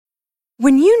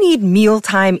When you need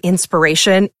mealtime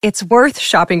inspiration, it's worth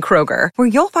shopping Kroger, where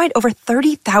you'll find over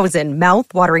 30,000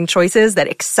 mouth-watering choices that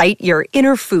excite your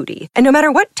inner foodie. And no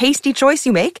matter what tasty choice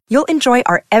you make, you'll enjoy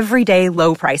our everyday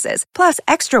low prices, plus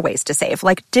extra ways to save,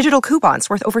 like digital coupons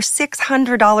worth over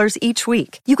 $600 each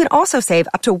week. You can also save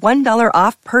up to $1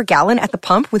 off per gallon at the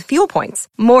pump with fuel points.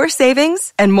 More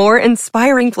savings and more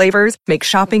inspiring flavors make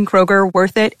shopping Kroger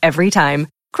worth it every time.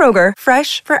 Kroger,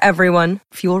 fresh for everyone.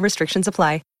 Fuel restrictions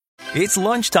apply. It's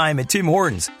lunchtime at Tim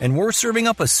Hortons, and we're serving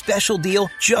up a special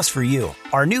deal just for you.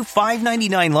 Our new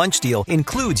 $5.99 lunch deal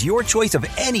includes your choice of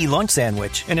any lunch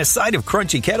sandwich and a side of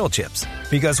crunchy kettle chips.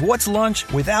 Because what's lunch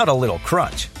without a little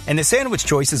crunch? And the sandwich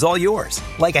choice is all yours,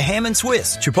 like a ham and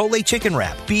Swiss, Chipotle chicken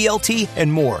wrap, BLT,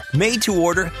 and more. Made to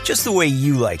order just the way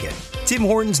you like it. Tim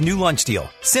Hortons' new lunch deal.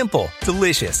 Simple,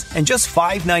 delicious, and just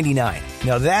 $5.99.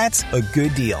 Now that's a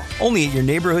good deal. Only at your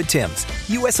neighborhood Tim's.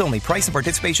 U.S. only. Price and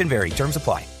participation vary. Terms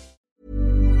apply.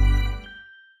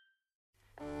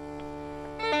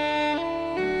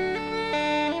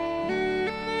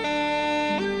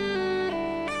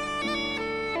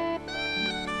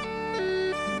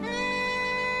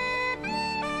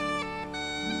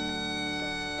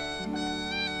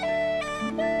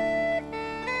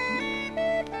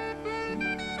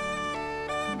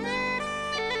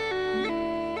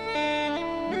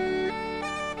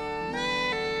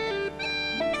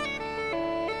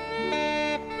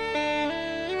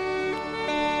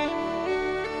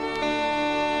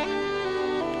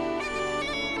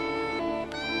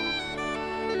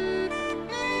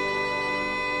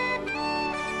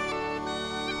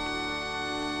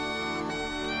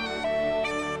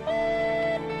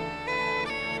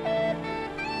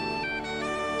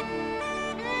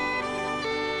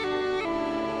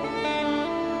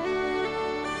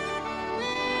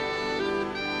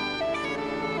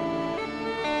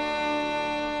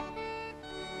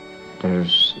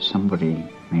 Somebody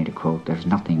made a quote, "There's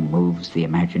nothing moves the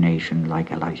imagination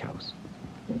like a lighthouse."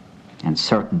 And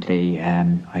certainly,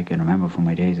 I can remember from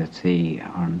my days at sea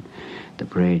on the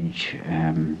bridge,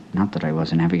 not that I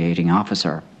was a navigating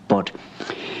officer, but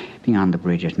being on the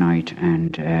bridge at night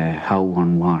and how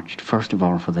one watched, first of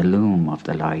all, for the loom of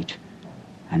the light,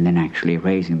 and then actually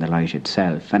raising the light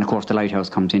itself. And of course the lighthouse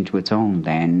comes into its own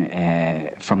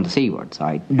then from the seaward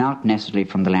side, not necessarily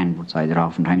from the landward side, that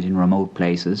oftentimes in remote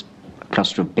places, a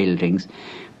cluster of buildings,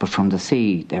 but from the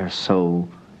sea they're so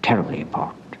terribly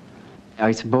important.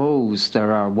 I suppose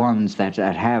there are ones that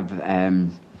have, I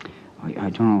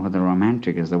don't know whether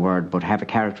romantic is the word, but have a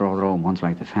character all their own, ones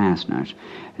like the Fastnet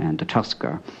and the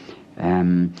Tusker,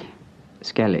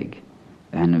 Skellig,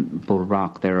 and Bull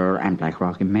Rock and Black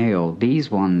Rock in Mayo. These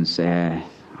ones,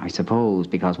 I suppose,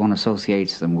 because one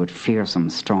associates them with fearsome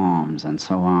storms and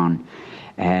so on,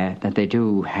 that they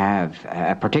do have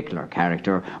a particular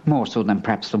character, more so than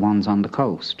perhaps the ones on the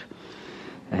coast.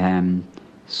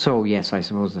 So yes, I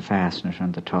suppose the Fastnet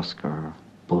and the Tusker,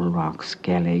 Bull Rock,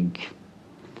 Skellig,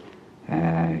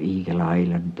 Eagle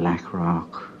Island, Black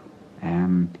Rock,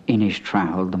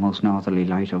 Inishtrahull, the most northerly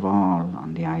light of all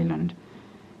on the island.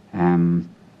 And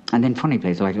then funny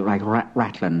places like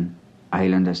Rathlin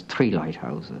Island has 3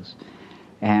 lighthouses.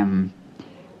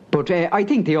 But I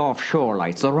think the offshore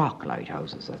lights, the rock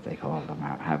lighthouses as they call them,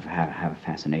 have a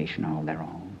fascination all their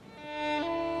own.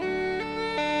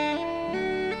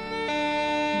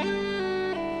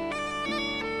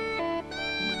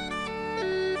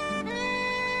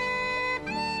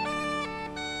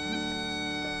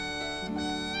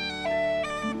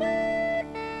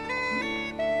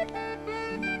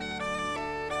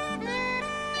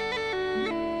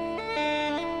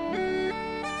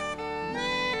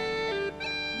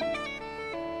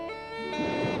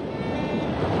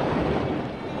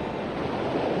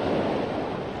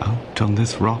 On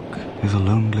this rock is a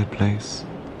lonely place,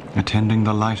 attending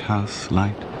the lighthouse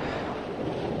light.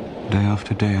 Day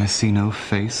after day I see no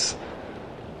face,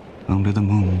 only the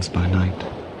moons by night.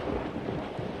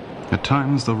 At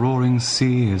times the roaring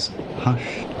sea is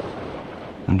hushed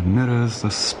and mirrors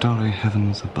the starry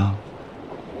heavens above.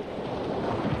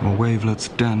 Or wavelets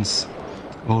dense,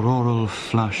 auroral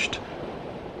flushed,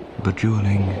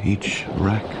 bejeweling each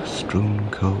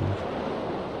wrack-strewn cove.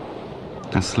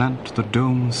 Aslant the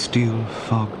domed steel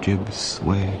fog jibs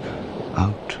sway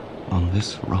out on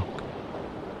this rock.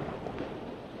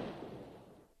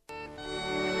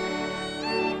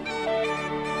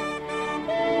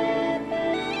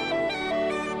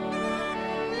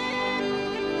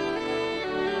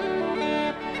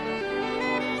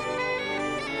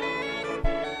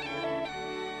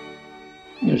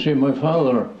 You see, my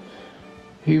father,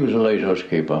 he was a lighthouse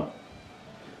keeper.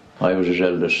 I was his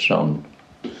eldest son.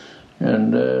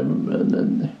 And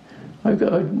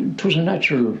it was a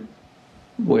natural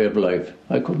way of life.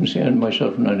 I couldn't see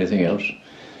myself in anything else.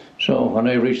 So when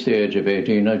I reached the age of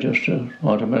 18, I just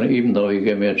automatically, even though he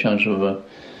gave me a chance of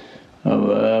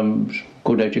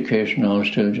good education,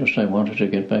 I wanted to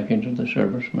get back into the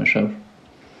service myself.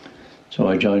 So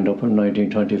I joined up in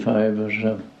 1925 as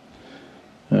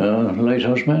a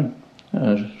lighthouse man,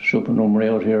 supernumerary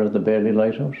out here at the Bailey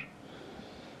Lighthouse.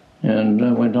 And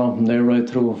I went on from there right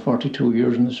through 42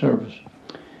 years in the service.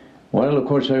 Well, of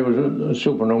course, I was a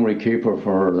supernumerary keeper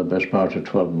for the best part of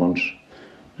 12 months.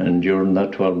 And during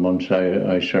that 12 months,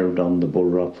 I served on the Bull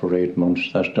Rock for 8 months.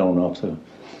 That's down off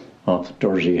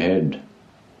Dursey Head.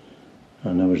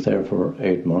 And I was there for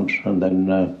 8 months. And then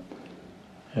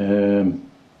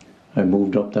I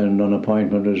moved up then on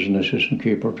appointment as an assistant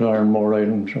keeper to Ironmore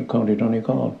Island, County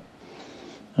Donegal.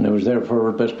 And I was there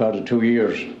for the best part of 2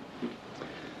 years.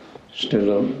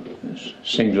 Still a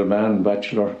single man,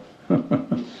 bachelor.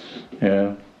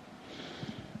 Yeah.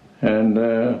 And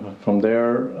from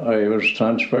there I was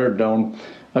transferred down.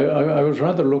 I was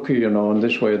rather lucky, in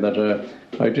this way that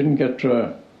I didn't get...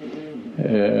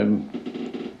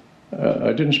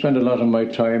 I didn't spend a lot of my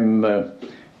time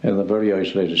in the very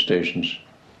isolated stations.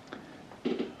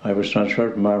 I was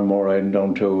transferred from Ironmore Island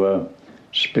down to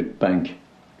Spitbank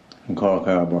in Cork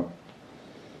Harbour,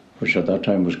 which at that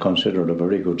time was considered a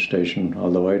very good station,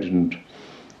 although I didn't,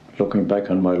 looking back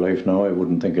on my life now, I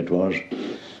wouldn't think it was.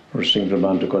 For a single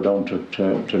man to go down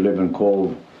to live in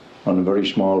Cove on a very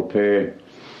small pay.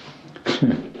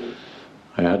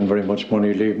 I hadn't very much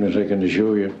money leaving it, I can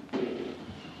assure you.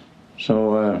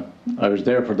 So I was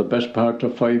there for the best part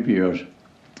of 5 years,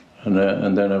 and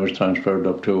then I was transferred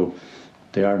up to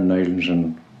the Aran Islands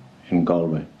in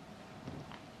Galway.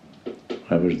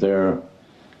 I was there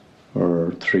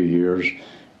for 3 years.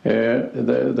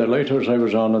 The lighthouse I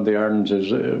was on in the Arans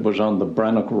was on the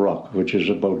Brannock Rock, which is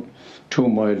about 2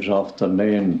 miles off the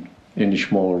main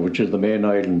Inishmore, which is the main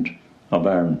island of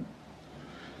Aran.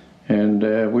 And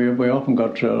we often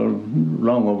got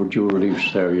long overdue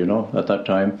reliefs there, at that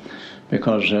time,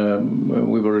 because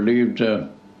we were relieved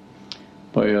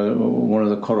by one of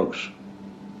the curraghs,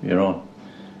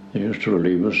 They used to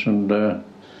relieve us, and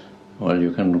well,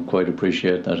 you can quite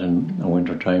appreciate that in the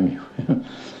winter time.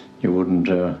 You wouldn't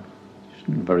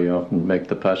very often make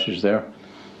the passage there.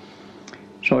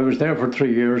 So I was there for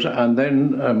 3 years, and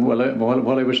then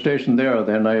while I was stationed there,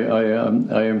 then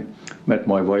I met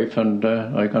my wife, and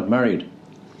I got married.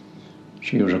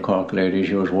 She was a Cork lady.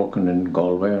 She was working in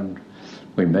Galway, and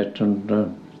we met, and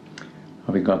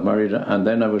we got married. And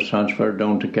then I was transferred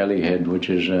down to Gallyhead, which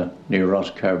is near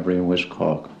Rosscarbery in West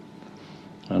Cork,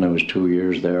 and I was 2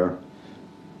 years there.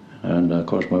 And of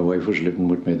course my wife was living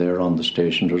with me there on the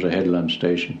station. It was a headland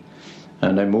station.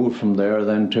 And I moved from there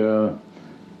then to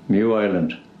Mew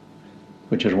Island,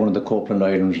 which is one of the Copeland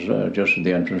Islands just at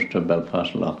the entrance to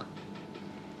Belfast Lough.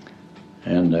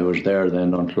 And I was there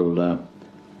then until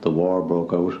the war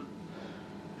broke out.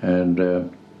 And at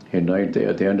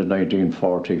the end of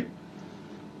 1940,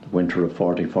 the winter of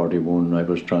 40-41, I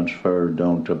was transferred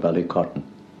down to Ballycotton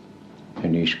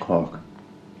in East Cork.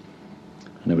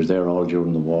 And I was there all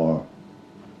during the war.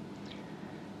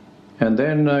 And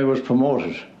then I was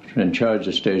promoted in charge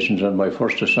of stations, and my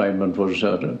first assignment was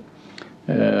at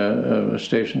a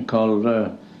station called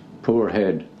Poor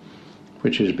Head,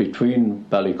 which is between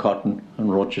Ballycotton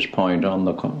and Roach's Point on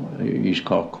the East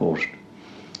Cork coast.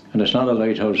 And it's not a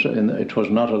lighthouse. It was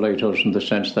not a lighthouse in the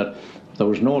sense that there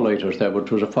was no lighthouse there, but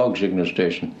it was a fog signal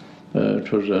station. They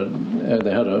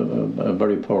had a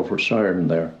very powerful siren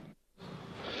there.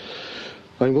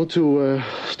 I'm going to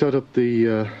start up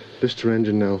the Lister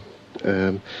engine now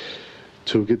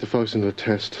to get the fogs into a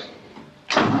test.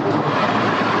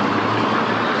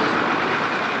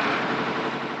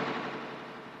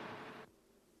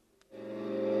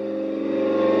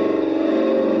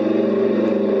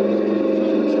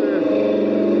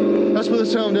 That's where the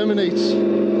sound emanates,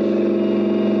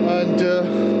 and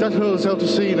that hurls out to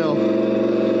sea now.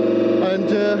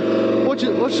 And what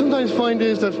you sometimes find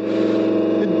is that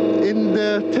in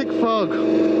the thick fog,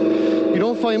 you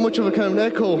don't find much of a kind of an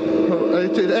echo.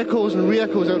 It echoes and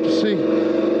re-echoes out to sea.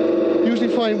 You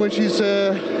usually find when she's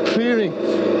clearing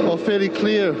or fairly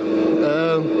clear,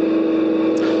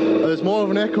 there's more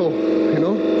of an echo,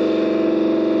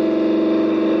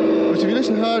 But if you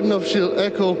listen hard enough, she'll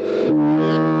echo.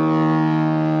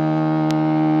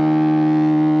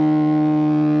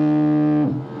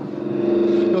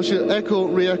 No, she'll echo,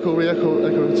 re-echo,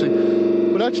 echo and sea.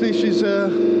 But actually, she's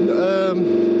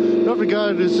not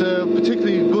regarded as a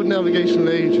particularly good navigational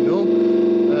aid,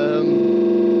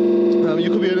 You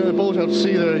could be in a boat out to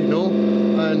sea there, and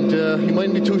and you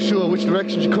mightn't be too sure which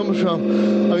direction you're coming from.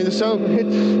 I mean, the sound can hit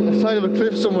the side of a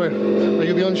cliff somewhere, or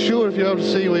you'll be unsure if you're out to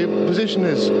see where your position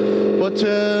is. But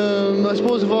I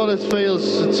suppose if all else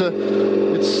fails, it's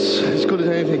as good as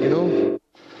anything, you know.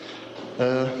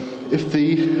 If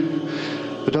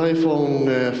the diaphone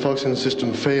fog signaling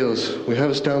system fails, we have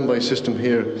a standby system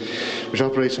here which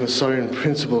operates on a siren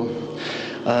principle,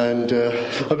 and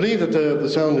I believe that the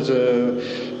sound is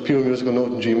a pure musical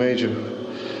note in G major.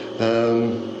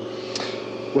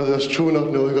 Whether that's true or not,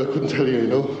 no, I couldn't tell you, you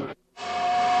know.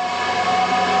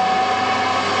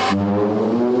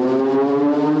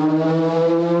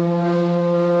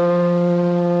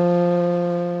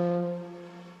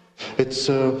 It's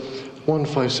 1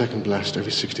 5-second blast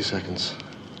every 60 seconds.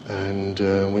 And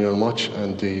when you're on watch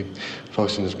and the fog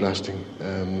signal is blasting,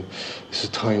 this is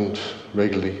timed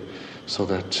regularly so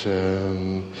that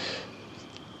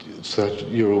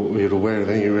you're aware of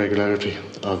any irregularity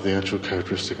of the actual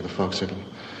characteristic of the fog signal.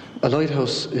 A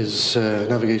lighthouse is a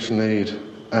navigational aid,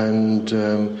 and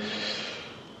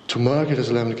to mark it as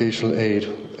a navigational aid,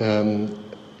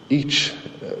 each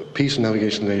piece of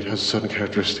navigational aid has a certain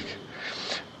characteristic.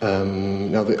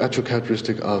 Now, the actual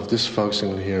characteristic of this fog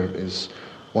signal here is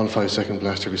 1 5-second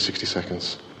blast every 60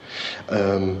 seconds.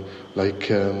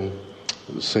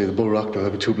 Say the Bull Rock, there'll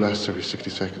be 2 blasts every 60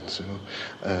 seconds. You know,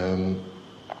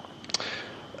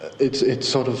 it's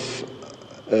sort of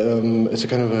it's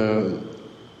kind of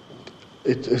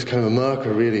a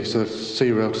marker, really. So that, say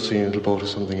you're out to sea in a little boat or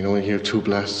something, you know, when you hear 2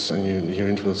 blasts and you hear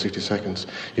interval 60 seconds,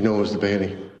 you know it's the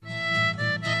Bailey.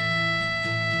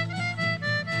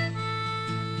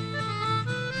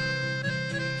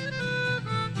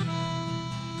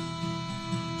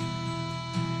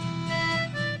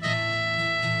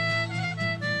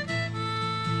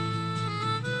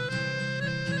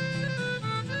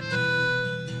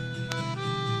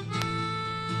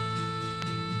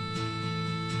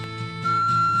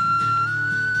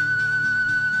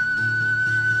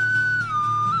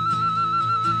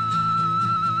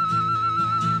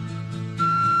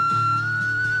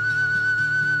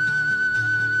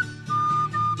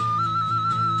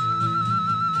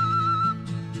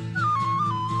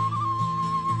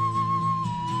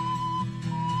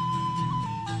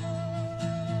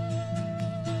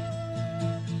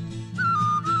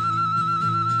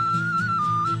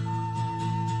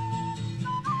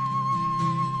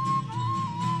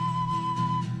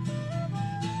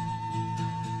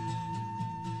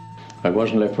 I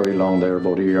wasn't left very long there,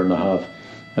 about a year and a half,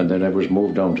 and then I was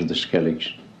moved down to the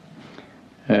Skelligs.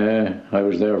 I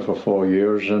was there for 4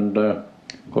 years, and of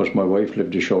course my wife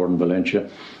lived ashore in Valencia.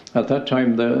 At that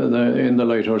time, in the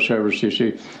lighthouse service, you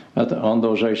see, on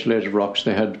those isolated rocks,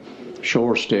 they had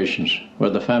shore stations where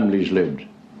the families lived.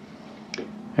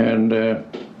 And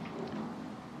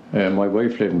my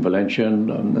wife lived in Valencia,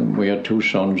 and we had 2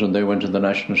 sons, and they went to the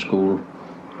national school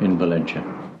in Valencia.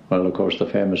 Well, of course, the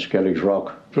famous Skelligs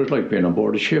Rock. It was like being on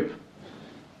board a ship.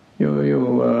 You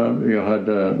had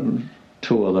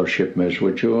 2 other shipmates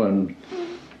with you, and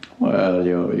well,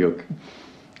 you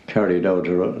carried out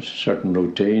a certain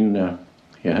routine.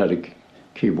 You had to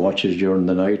keep watches during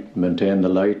the night, maintain the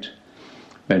light,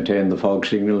 maintain the fog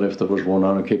signal if there was one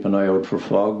on, and keep an eye out for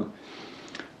fog.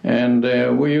 And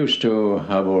we used to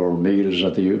have our meals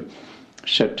at the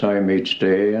set time each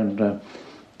day, and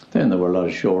then there were a lot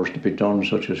of chores to be done,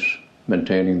 such as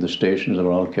maintaining the stations. They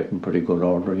were all kept in pretty good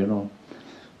order, you know,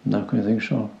 and that kind of thing.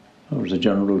 So that was the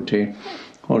general routine.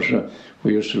 Of course,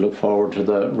 we used to look forward to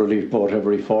the relief boat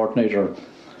every fortnight, or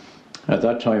at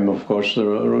that time, of course, the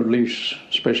reliefs,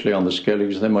 especially on the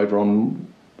Skelligs, they might run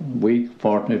week,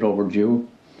 fortnight overdue,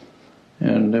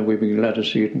 and we'd be glad to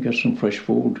see it and get some fresh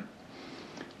food.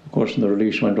 Of course, when the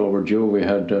reliefs went overdue, we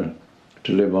had to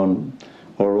live on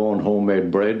our own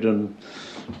homemade bread and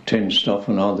tin stuff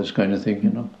and all this kind of thing, you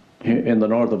know. In the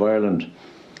north of Ireland,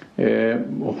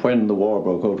 when the war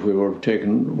broke out, we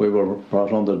were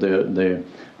brought under the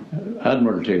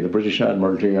Admiralty, the British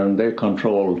Admiralty, and they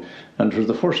controlled. And it was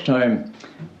the first time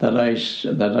that I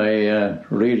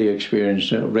really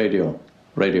experienced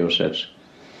radio sets.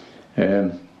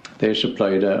 They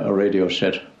supplied a radio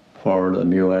set for the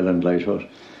Mew Island Lighthouse,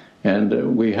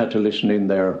 and we had to listen in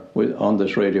there on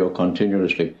this radio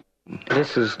continuously.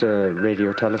 This is the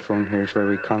radio telephone. Here's where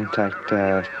we contact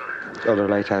other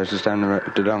lighthouses down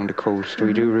along the coast.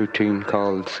 We do routine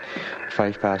calls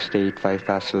 8:05,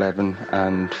 11:05,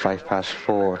 and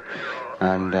 4:05.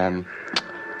 And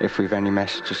if we've any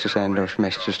messages to send or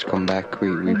messages to come back,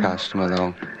 we pass them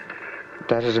along.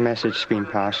 That is a message being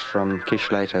passed from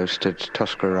Kish Lighthouse to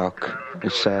Tusker Rock.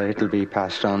 It'll be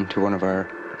passed on to one of our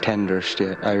tenders,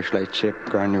 the Irish Light Ship,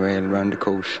 Granuaile, around the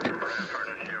coast.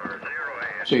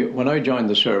 See, when I joined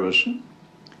the service,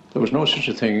 there was no such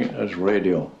a thing as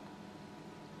radio.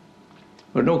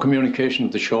 There was no communication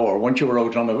at the shore. Once you were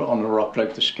out on a rock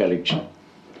like the Skelligs,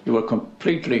 you were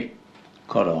completely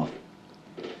cut off.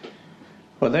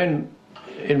 But then,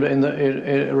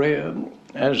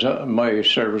 as my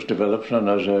service developed and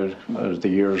as the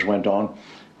years went on,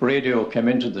 radio came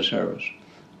into the service.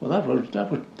 Well,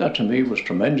 that to me was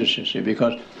tremendous, you see,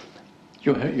 because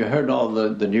you heard all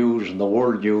the news and the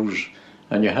world news,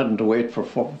 and you hadn't to wait for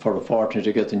a fortnight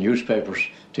to get the newspapers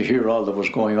to hear all that was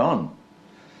going on.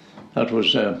 That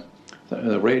was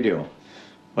the radio.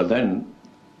 But then,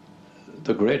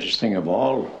 the greatest thing of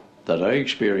all that I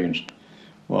experienced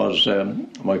was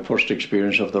my first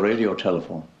experience of the radio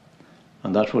telephone,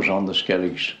 and that was on the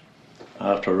Skelligs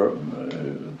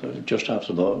just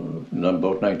after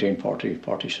about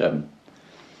 1947,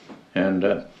 and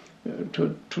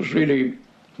it was really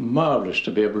marvellous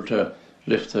to be able to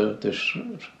lift this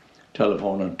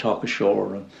telephone and talk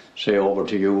ashore and say over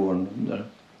to you, and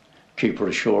keep her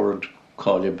ashore and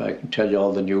call you back and tell you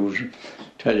all the news, and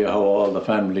tell you how all the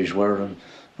families were and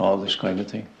all this kind of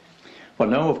thing. But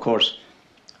now, of course,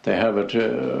 they have it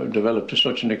developed to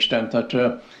such an extent that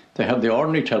they have the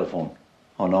ordinary telephone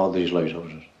on all these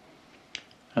lighthouses,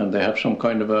 and they have some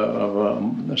kind of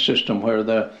a system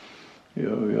where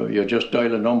you just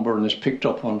dial a number and it's picked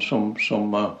up on some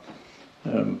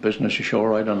business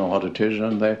ashore. I don't know what it is,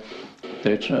 and they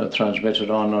transmit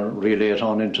it on or relay it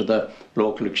on into the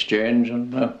local exchange,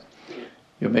 and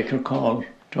you make a call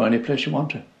to any place you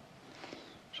want to.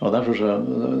 So that was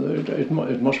it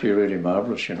must be really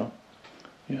marvellous, you know.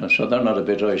 Yeah, so they're not a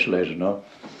bit isolated now.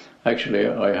 Actually,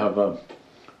 I have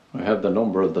the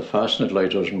number of the Fastnet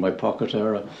lighthouse in my pocket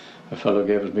there. A fellow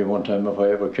gave it me one time if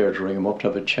I ever cared to ring him up to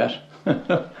have a chat.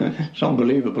 It's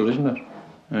unbelievable, isn't it?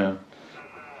 Yeah.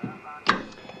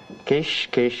 Kish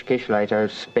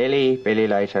Lighthouse. Bailey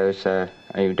Lighthouse. Are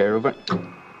you there, Robert? Bailey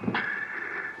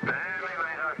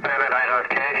Lighthouse,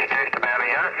 Kish to Bailey.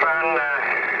 Yes, friend.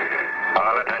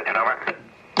 All attention, over.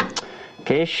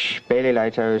 Kish, Bailey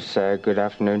Lighthouse, good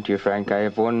afternoon to you, Frank. I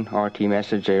have one RT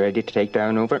message. Are you ready to take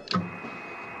down, over? Bailey,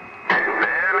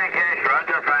 Kish,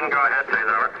 roger, friend. Go ahead, please,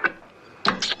 over.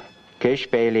 Kish,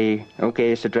 Bailey.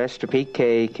 Okay, it's addressed to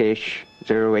PK Kish,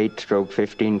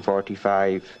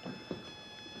 08/1545.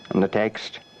 And the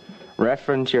text,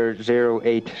 reference your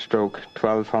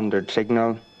 08/1200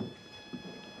 signal.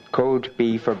 Code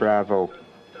B for Bravo.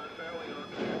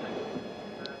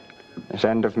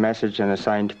 Send of message and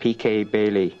assigned PK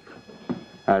Bailey.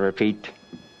 I repeat,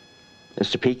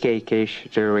 it's the PK Kish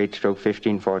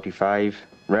 08/1545.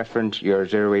 Reference your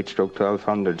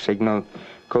 08/1200 signal.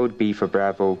 Code B for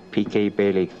Bravo. PK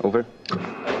Bailey. Over.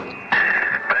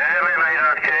 Bailey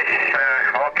Lighthouse, Kish.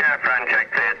 Okay, friend, check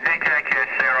this. PK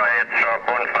Kish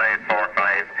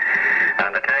 08/1545.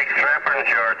 And the text, reference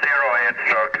your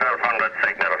 08/1200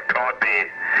 signal. Code B.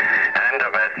 End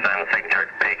of S and signature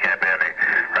PK Bailey.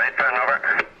 Right, friend, over.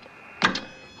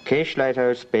 Kish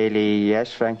Lighthouse, Bailey.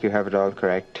 Yes, Frank, you have it all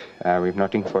correct. We've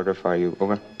nothing further for you.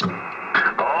 Over.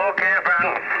 Okay,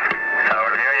 friend. So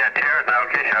we'll hear you. Cheers now,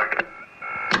 Kish out.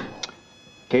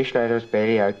 Kish Lighthouse,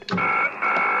 Bailey out.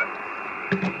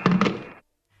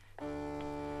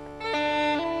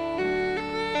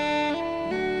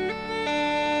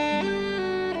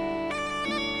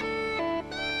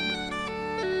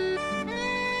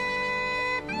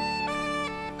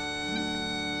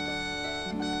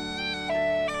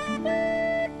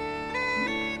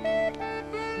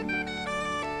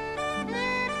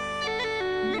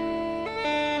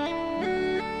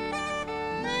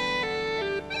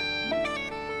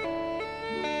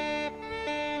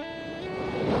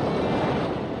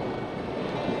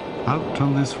 Out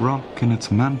on this rock in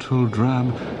its mantle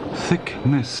drab, thick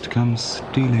mist comes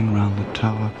stealing round the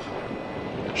tower.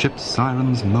 Ship's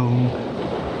sirens moan,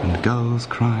 and gulls'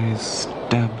 cries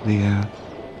stab the air,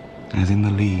 as in the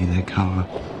lee they cower.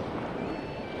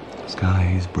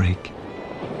 Skies break.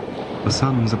 The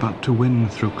sun's about to win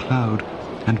through cloud,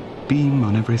 and beam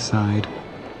on every side.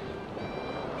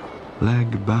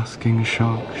 Leg-basking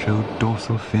shark show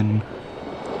dorsal fin,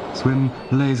 swim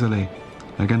lazily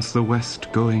against the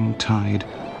west-going tide,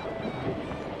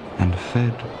 and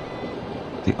fed,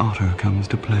 the otter comes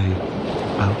to play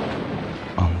out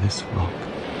on this rock.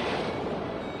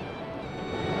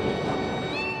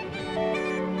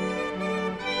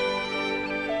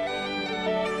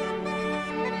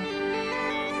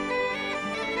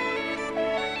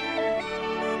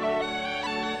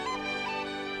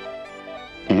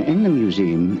 In the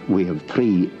museum, we have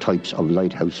three types of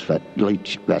light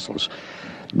vessels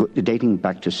dating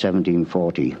back to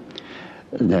 1740.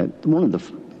 One of the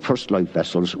first light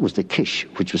vessels was the Kish,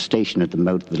 which was stationed at the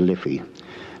mouth of the Liffey.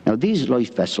 Now, these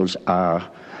light vessels are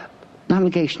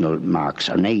navigational marks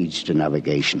and aids to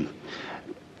navigation.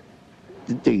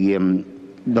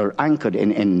 They're anchored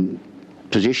in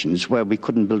positions where we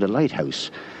couldn't build a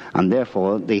lighthouse, and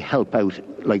therefore they help out,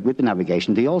 like with the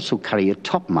navigation. They also carry a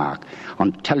top mark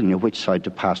on telling you which side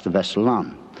to pass the vessel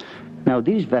on. Now,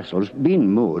 these vessels,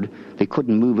 being moored, they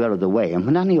couldn't move out of the way, and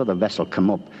when any other vessel come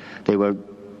up, they were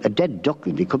a dead duck.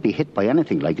 They could be hit by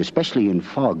anything, like especially in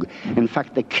fog. In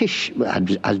fact, the Kish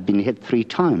has been hit 3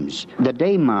 times. The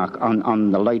day mark on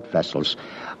the light vessels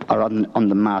are on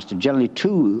the mast, generally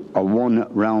 2 or 1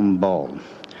 round ball.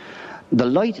 The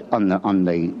light on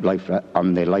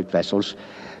the light vessels,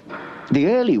 the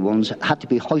early ones had to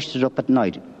be hoisted up at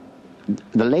night.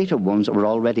 The later ones were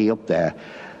already up there.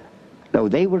 Now,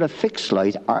 they were a fixed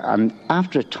light, and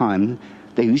after a time,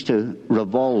 they used to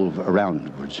revolve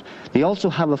aroundwards. They also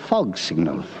have a fog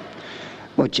signal,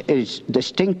 which is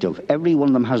distinctive. Every one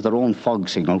of them has their own fog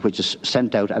signal, which is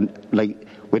sent out, and like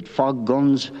with fog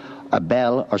guns, a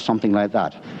bell, or something like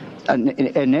that. And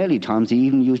in early times, they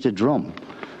even used a drum.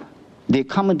 The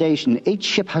accommodation, each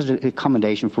ship has an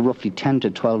accommodation for roughly 10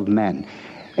 to 12 men,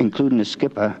 including a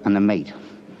skipper and a mate.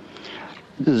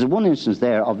 There's one instance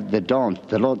there of the Daunt.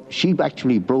 She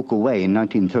actually broke away in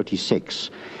 1936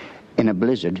 in a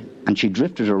blizzard, and she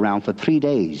drifted around for 3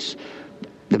 days.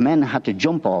 The men had to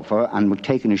jump off her and were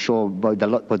taken ashore by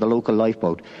the local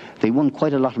lifeboat. They won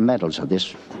quite a lot of medals of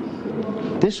this.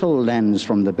 This whole lens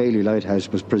from the Bailey Lighthouse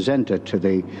was presented to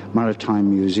the Maritime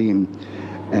Museum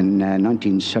in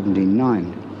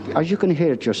 1979. As you can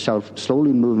hear it yourself,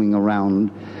 slowly moving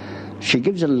around, she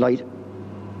gives a light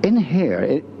in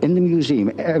here, in the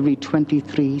museum, every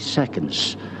 23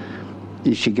 seconds.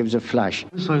 She gives a flash. On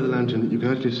this side of the lantern, you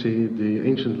can actually see the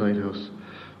ancient lighthouse,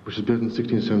 which was built in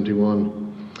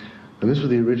 1671. And this was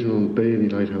the original Bailey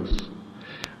Lighthouse.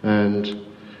 And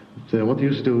what they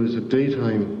used to do is at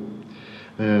daytime,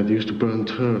 they used to burn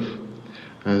turf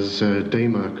as day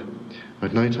mark.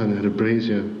 At night time, they had a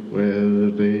brazier where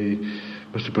they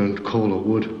must have burned coal or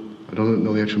wood. I don't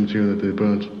know the actual material that they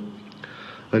burnt.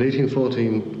 In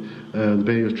 1814, the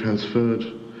Bailey was transferred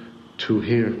to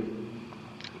here,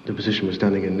 the position we're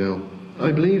standing in now.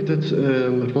 I believe that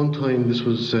at one time this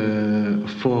was a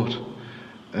fort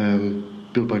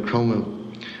built by Cromwell.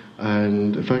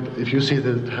 And in fact, if you see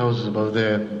the houses above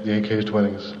there, the AK's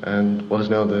dwellings, and what is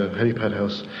now the helipad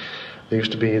house, they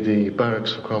used to be the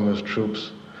barracks for Cromwell's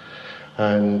troops.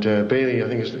 And Bailey, I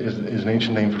think, is an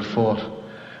ancient name for the fort.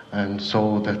 And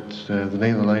so that the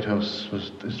name of the lighthouse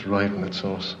is derived from that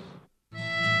source.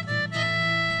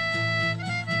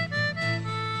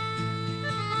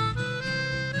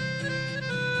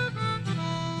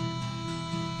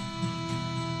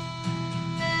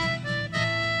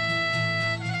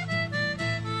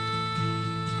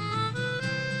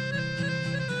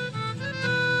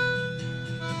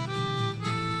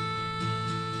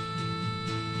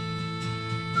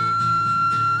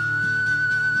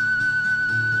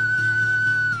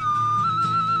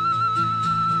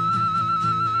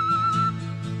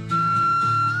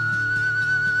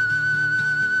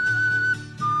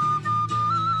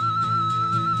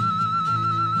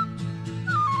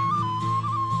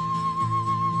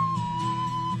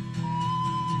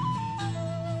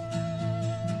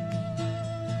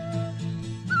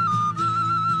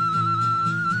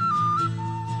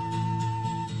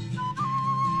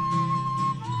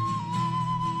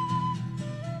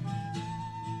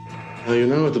 You're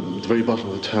now at the very bottom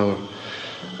of the tower,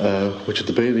 which at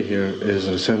the Bailey here is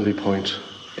an assembly point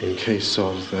in case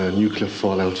of nuclear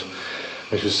fallout.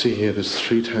 As you see here, there's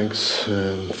 3 tanks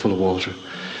full of water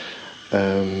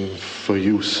for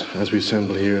use as we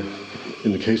assemble here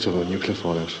in the case of a nuclear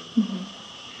fallout. Mm-hmm.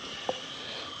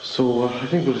 So I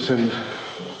think we'll descend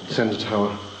the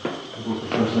tower and go to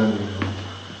the first landing.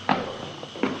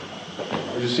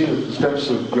 As you see, the steps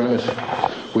of granite,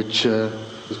 which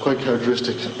is quite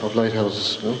characteristic of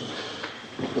lighthouses, you know?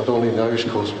 Not only in the Irish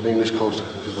coast, but the English coast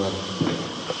as well.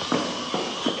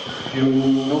 You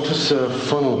notice a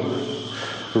funnel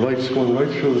going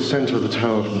right through the centre of the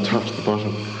tower from the top to the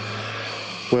bottom.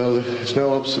 Well, it's now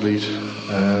obsolete,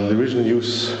 and the original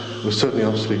use was certainly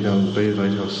obsolete now in the Bailey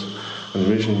Lighthouse. And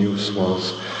the original use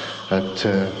was that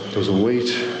there was a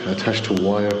weight attached to a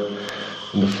wire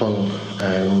in the funnel,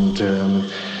 and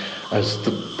as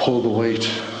the pull the weight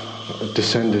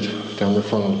descended down the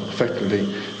funnel, effectively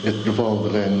it revolved the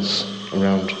lens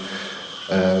around,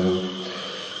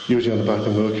 usually on the back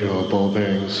of Mercury or ball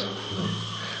bearings.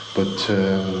 But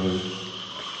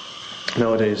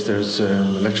nowadays there's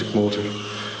an electric motor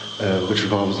which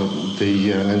revolves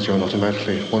the lens around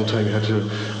automatically. One time you had to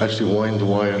actually wind the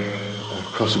wire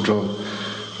across the drum,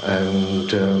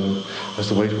 and as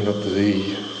the weight went up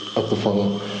the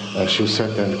funnel, she was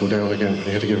set then to go down again.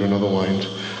 You had to give her another wind,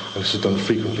 and this is done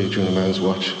frequently during a man's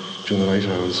watch, during the night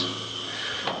hours.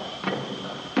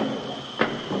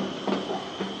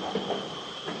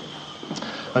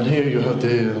 And here you have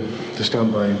the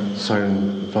standby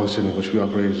siren Faustin, which we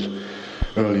operated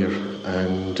earlier,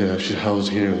 and she's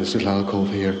housed here in this little alcove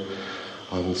here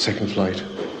on the second flight.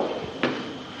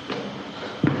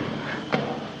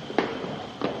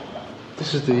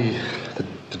 This is the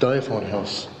diaphone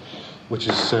house, which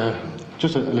is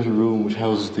just a little room which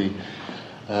houses the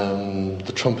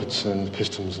trumpets and the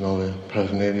pistons and all the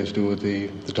paraphernalia to do with the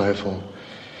diaphone.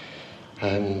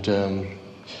 And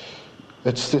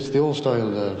it's the old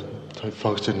style type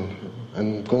Foxton.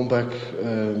 And going back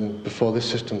before this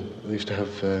system, they used to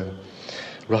have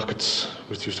rockets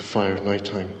which used to fire at night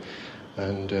time.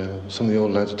 And some of the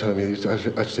old lads are telling me they used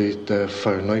to actually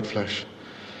fire night flash.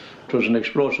 It was an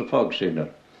explosive fog signal.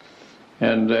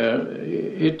 And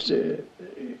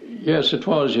yes, it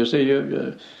was. You see,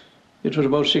 it was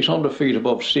about 600 feet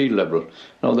above sea level.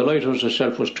 Now, the lighthouse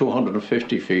itself was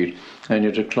 250 feet, and you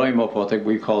had to climb up what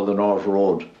we call the North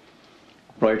Road,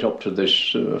 right up to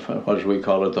this, as we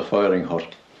call it, the firing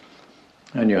hut.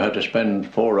 And you had to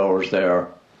spend 4 hours there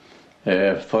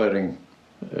firing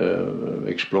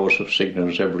explosive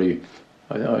signals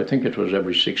I think it was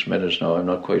every 6 minutes now, I'm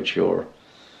not quite sure.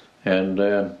 And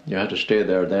you had to stay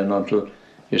there then until,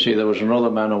 you see, there was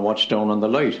another man who watched down on the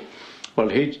light. Well,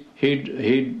 he'd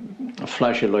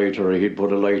flash a light, or he'd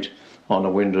put a light on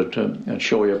a window and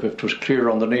show you if it was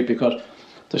clear underneath, because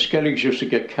the Skelligs used to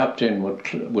get capped in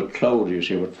with cloud, you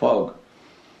see, with fog.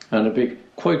 And it'd be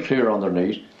quite clear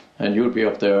underneath, and you'd be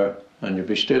up there, and you'd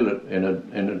be still in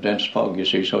a dense fog, you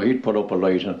see. So he'd put up a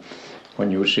light, and when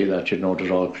you would see that, you'd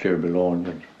notice all clear below, and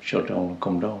you'd shut down and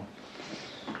come down.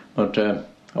 But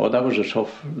that was a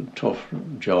tough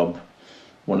job,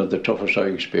 one of the toughest I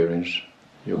experienced.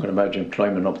 You can imagine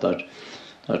climbing up that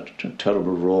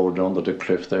terrible road under the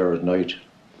cliff there at night,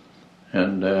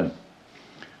 and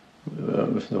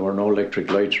if there were no electric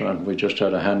lights around, we just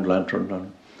had a hand lantern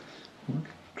and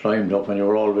climbed up, and you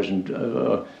were always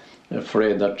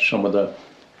afraid that some of the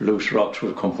loose rocks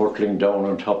would come hurtling down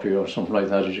on top of you or something like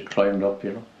that as you climbed up,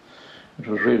 you know. It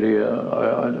was really,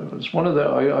 it's one of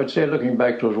I'd say, looking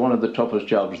back, it was one of the toughest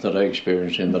jobs that I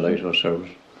experienced in the lighthouse service.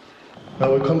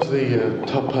 Now we come to the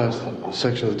top part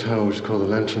section of the tower, which is called the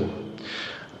lantern.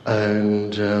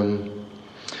 And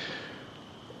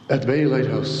at the Bay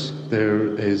Lighthouse,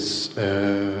 there is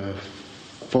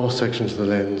 4 sections of the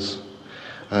lens.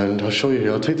 And I'll show you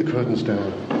here. I'll take the curtains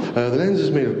down. The lens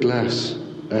is made of glass,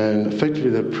 and effectively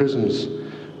they're prisms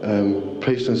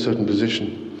placed in a certain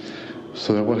position.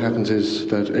 So that what happens is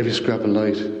that every scrap of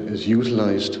light is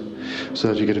utilised so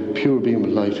that you get a pure beam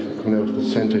of light coming out of the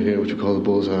centre here, which we call the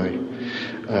bullseye,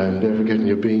 and therefore getting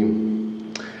your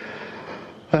beam.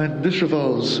 And this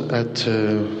revolves at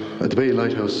the Bay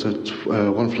Lighthouse at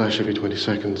 1 flash every 20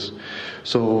 seconds.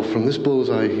 So from this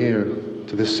bullseye here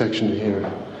to this section here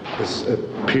is a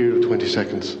period of 20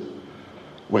 seconds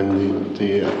when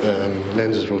the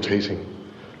lens is rotating.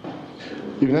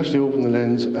 You can actually open the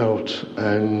lens out,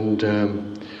 and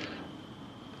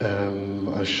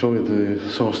I'll show you the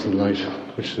source of the light,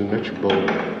 which is an electric bulb.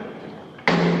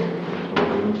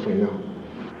 I'll for you now.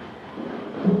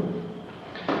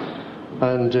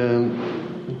 And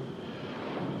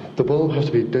the bulb has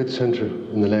to be dead centre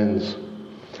in the lens,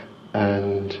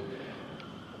 and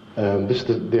this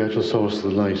is the actual source of the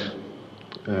light,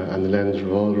 and the lens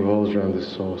revolves around this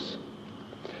source.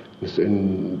 It's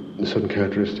in a certain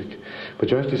characteristic. But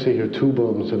you actually see here 2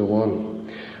 bulbs instead of 1.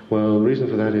 Well, the reason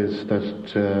for that is that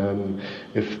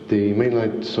if the main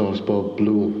light source bulb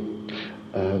blew,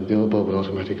 the other bulb would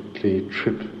automatically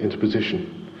trip into position.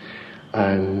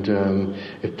 And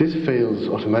if this fails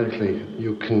automatically,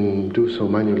 you can do so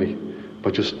manually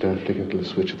by just flicking the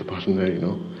switch at the bottom there, you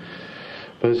know.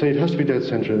 But I say it has to be dead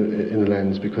centre in the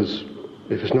lens, because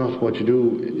if it's not, what you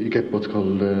do, you get what's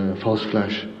called false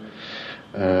flash.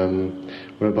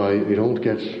 Whereby you don't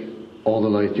get all the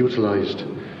light utilised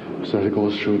so that it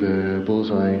goes through the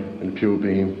bullseye and the pure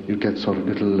beam. You get sort of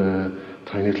little,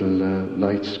 tiny little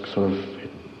lights sort of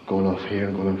going off here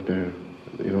and going off there,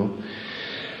 you know.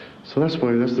 So that's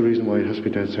the reason why it has to be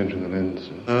dead centre in the lens.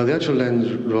 The actual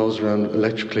lens revolves around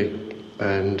electrically,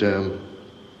 and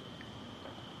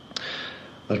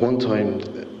at one time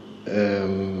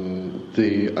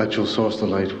the actual source of the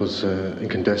light was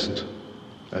incandescent.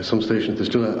 Some stations, they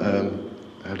still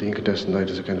have the incandescent light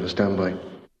as a kind of a standby.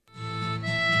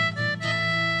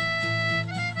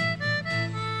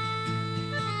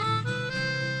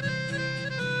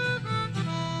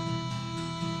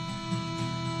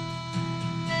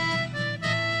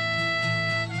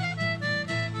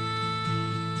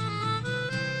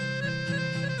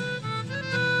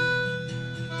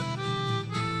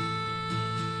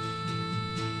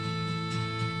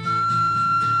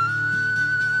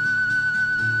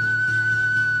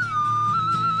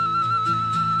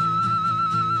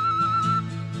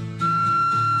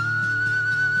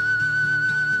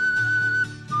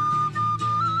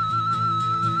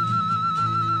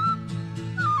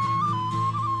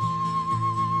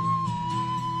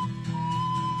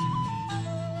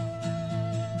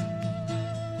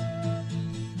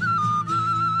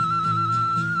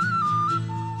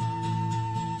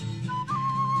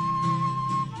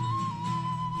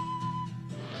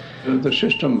 The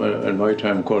system in my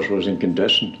time, of course, was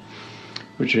incandescent,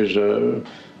 which is, a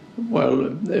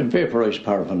vaporised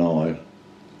paraffin oil.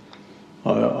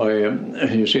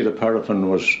 You see, the paraffin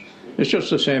it's just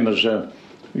the same as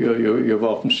you've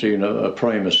often seen a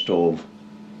Primus stove,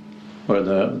 where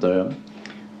the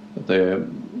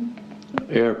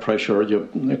air pressure,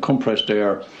 the compressed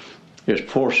air, it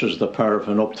forces the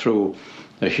paraffin up through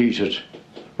a heated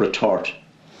retort,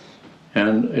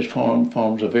 and it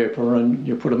forms a vapour, and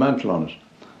you put a mantle on it.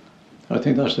 I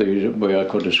think that's the way I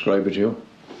could describe it to you.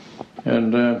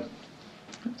 And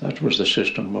that was the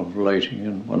system of lighting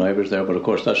and when I was there, but of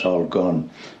course that's all gone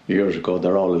years ago.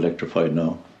 They're all electrified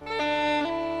now.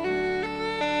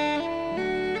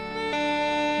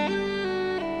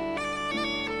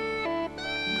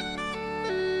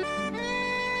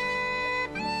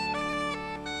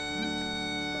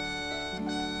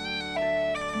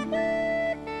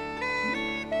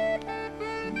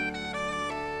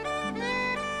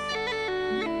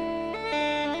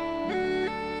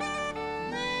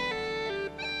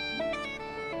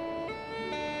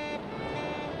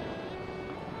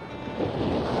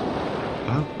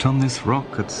 Out on this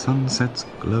rock at sunset's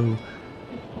glow,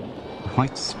 a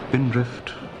white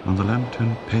spindrift on the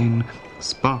lantern pane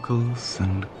sparkles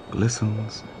and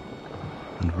glistens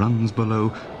and runs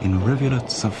below in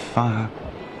rivulets of fire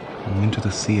and into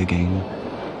the sea again.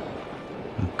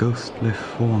 A ghostly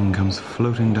form comes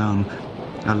floating down,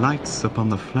 alights upon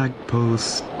the flagpole's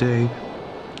stay,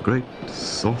 great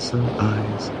saucer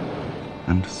eyes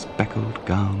and speckled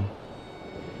gown.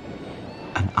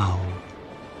 An owl,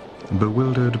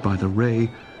 bewildered by the ray,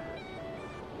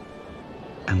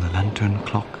 and the lantern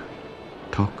clock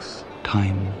talks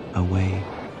time away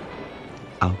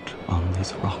out on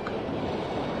this rock.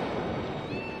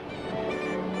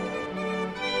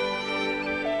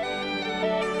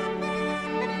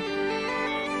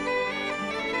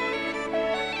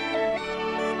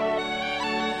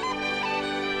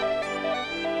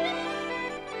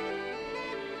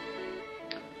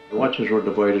 The watches were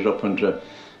divided up into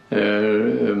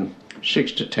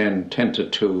 6 to 10, 10 to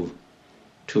 2,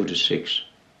 2 to 6.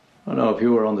 I know if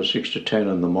you were on the 6 to 10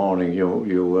 in the morning,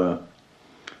 you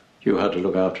had to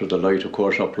look after the light, of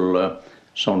course, up till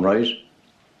sunrise.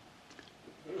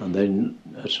 And then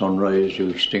at sunrise, you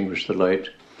extinguish the light.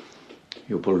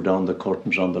 You pull down the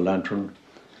curtains on the lantern.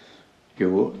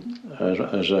 You,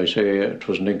 as I say, it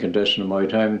was an incandescent in my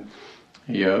time.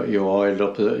 You oiled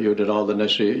up, you did all the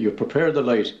necessary. You prepared the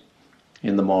light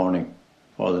in the morning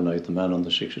for the night, the man on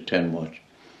the 6 to 10 watch.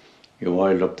 You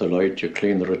oiled up the light, you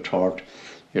cleaned the retort,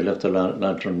 you left the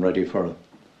lantern ready for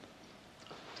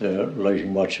the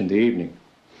lighting watch in the evening.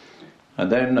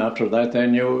 And then after that,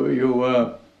 then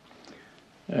you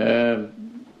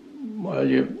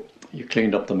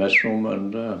cleaned up the mess room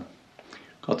and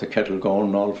got the kettle going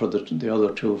and all for the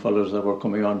other two fellows that were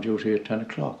coming on duty at 10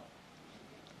 o'clock.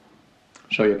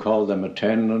 So you called them at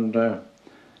 10 and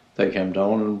they came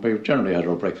down and we generally had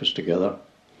our breakfast together.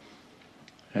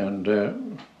 And,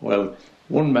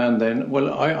 one man then,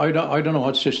 I don't know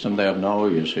what system they have now,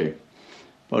 you see.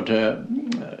 But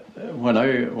when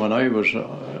I was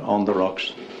on the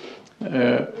rocks,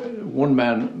 one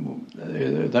man,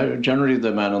 generally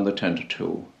the man on the 10 to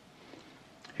 2,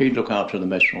 he'd look after the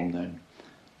mess room then.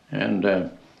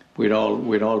 And we'd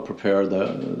all prepare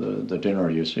the dinner,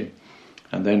 you see.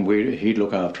 And then he'd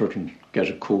look after it and get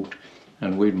it cooked,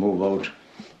 and we'd move out.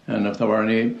 And if there were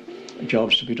any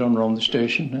jobs to be done around the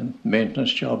station, and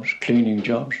maintenance jobs, cleaning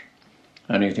jobs,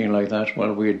 anything like that,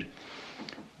 well, we'd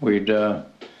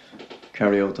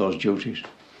carry out those duties.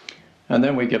 And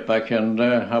then we'd get back and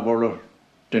have our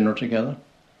dinner together.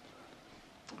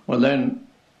 Well, then,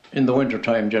 in the winter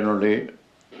time, generally,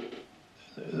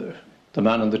 the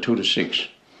man in the 2 to 6,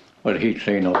 well, he'd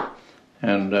clean up,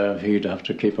 and he'd have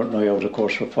to keep an eye out, of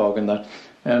course, for fog and that.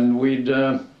 And we'd,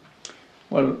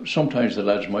 sometimes the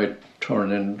lads might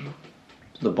turn in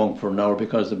to the bunk for an hour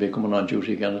because they'd be coming on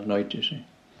duty again at night, you see.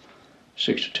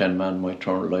 6 to 10 man might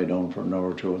lie down for an hour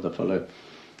or two of the fella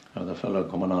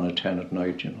coming on at 10 at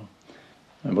night, you know.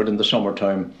 But in the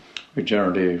summertime, we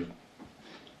generally,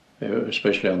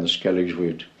 especially on the Skelligs,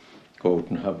 we'd go out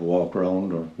and have a walk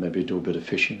around or maybe do a bit of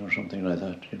fishing or something like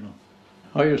that, you know.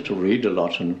 I used to read a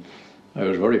lot and I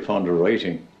was very fond of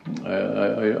writing.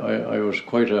 I was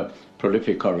quite a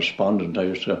prolific correspondent. I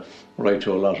used to write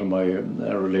to a lot of my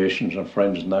relations and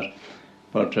friends and that.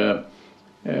 But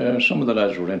some of the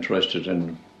lads were interested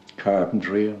in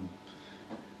carpentry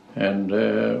and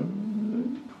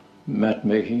mat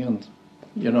making and,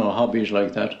 you know, hobbies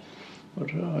like that.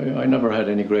 But I never had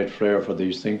any great flair for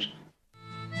these things.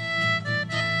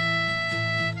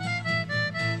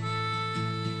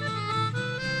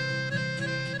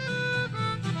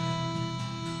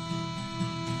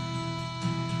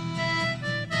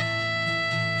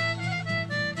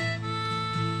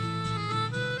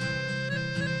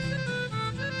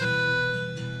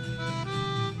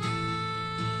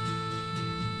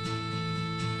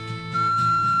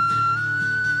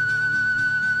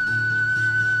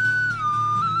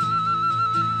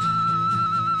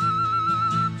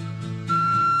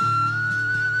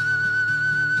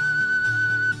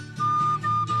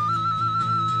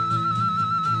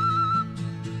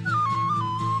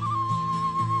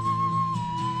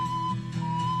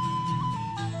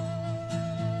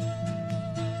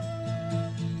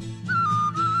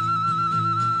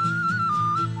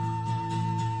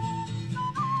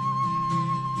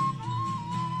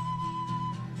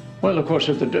 Well, of course,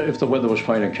 if the weather was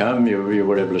fine and calm, you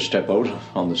were able to step out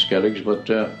on the Skelligs, but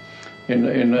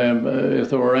if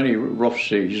there were any rough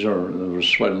seas or there was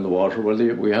swell in the water, well,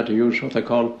 we had to use what they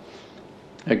call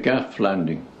a gaff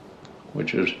landing,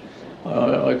 which is,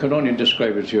 I could only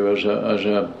describe it to you as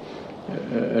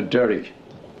a derrick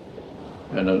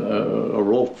and a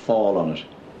rope fall on it.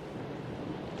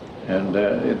 And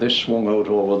this swung out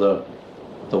over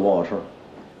the water,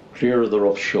 clear of the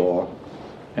rough shore,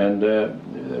 and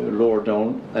lower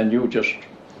down, and you just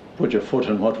put your foot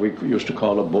in what we used to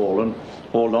call a bowl and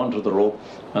hold onto the rope,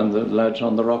 and the lads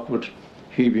on the rock would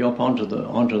heave you up onto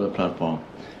the platform.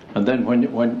 And then when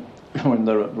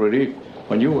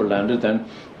you were landed, then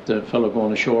the fellow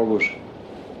going ashore was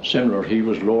similar. He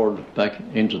was lowered back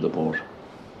into the boat.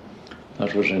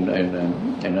 That was in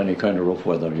any kind of rough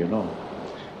weather, you know.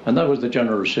 And that was the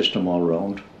general system all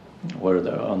around, where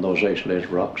on those isolated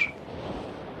rocks.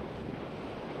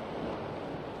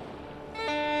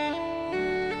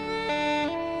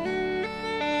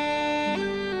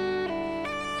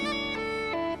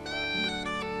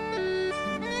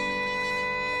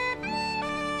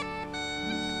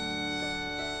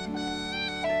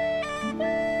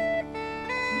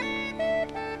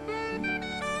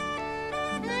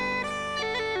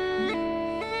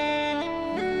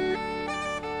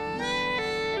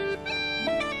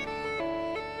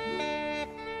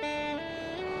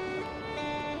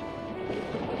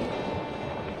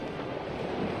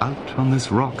 Out on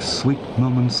this rock sweet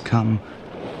moments come,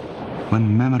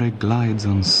 when memory glides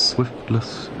on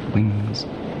swiftless wings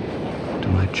to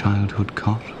my childhood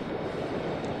cot,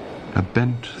 a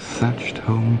bent thatched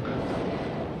home,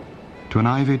 to an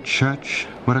ivied church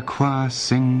where a choir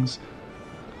sings.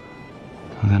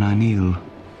 Then I kneel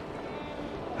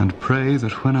and pray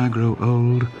that when I grow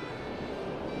old,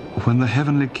 when the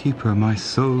heavenly keeper my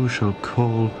soul shall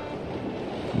call,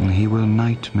 he will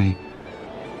knight me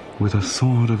with a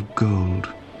sword of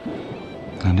gold,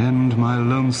 and end my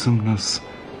lonesomeness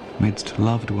midst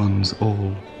loved ones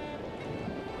all.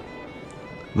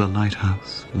 The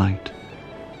lighthouse light,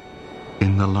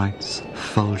 in the light's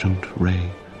fulgent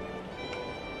ray,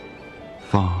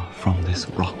 far from this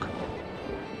rock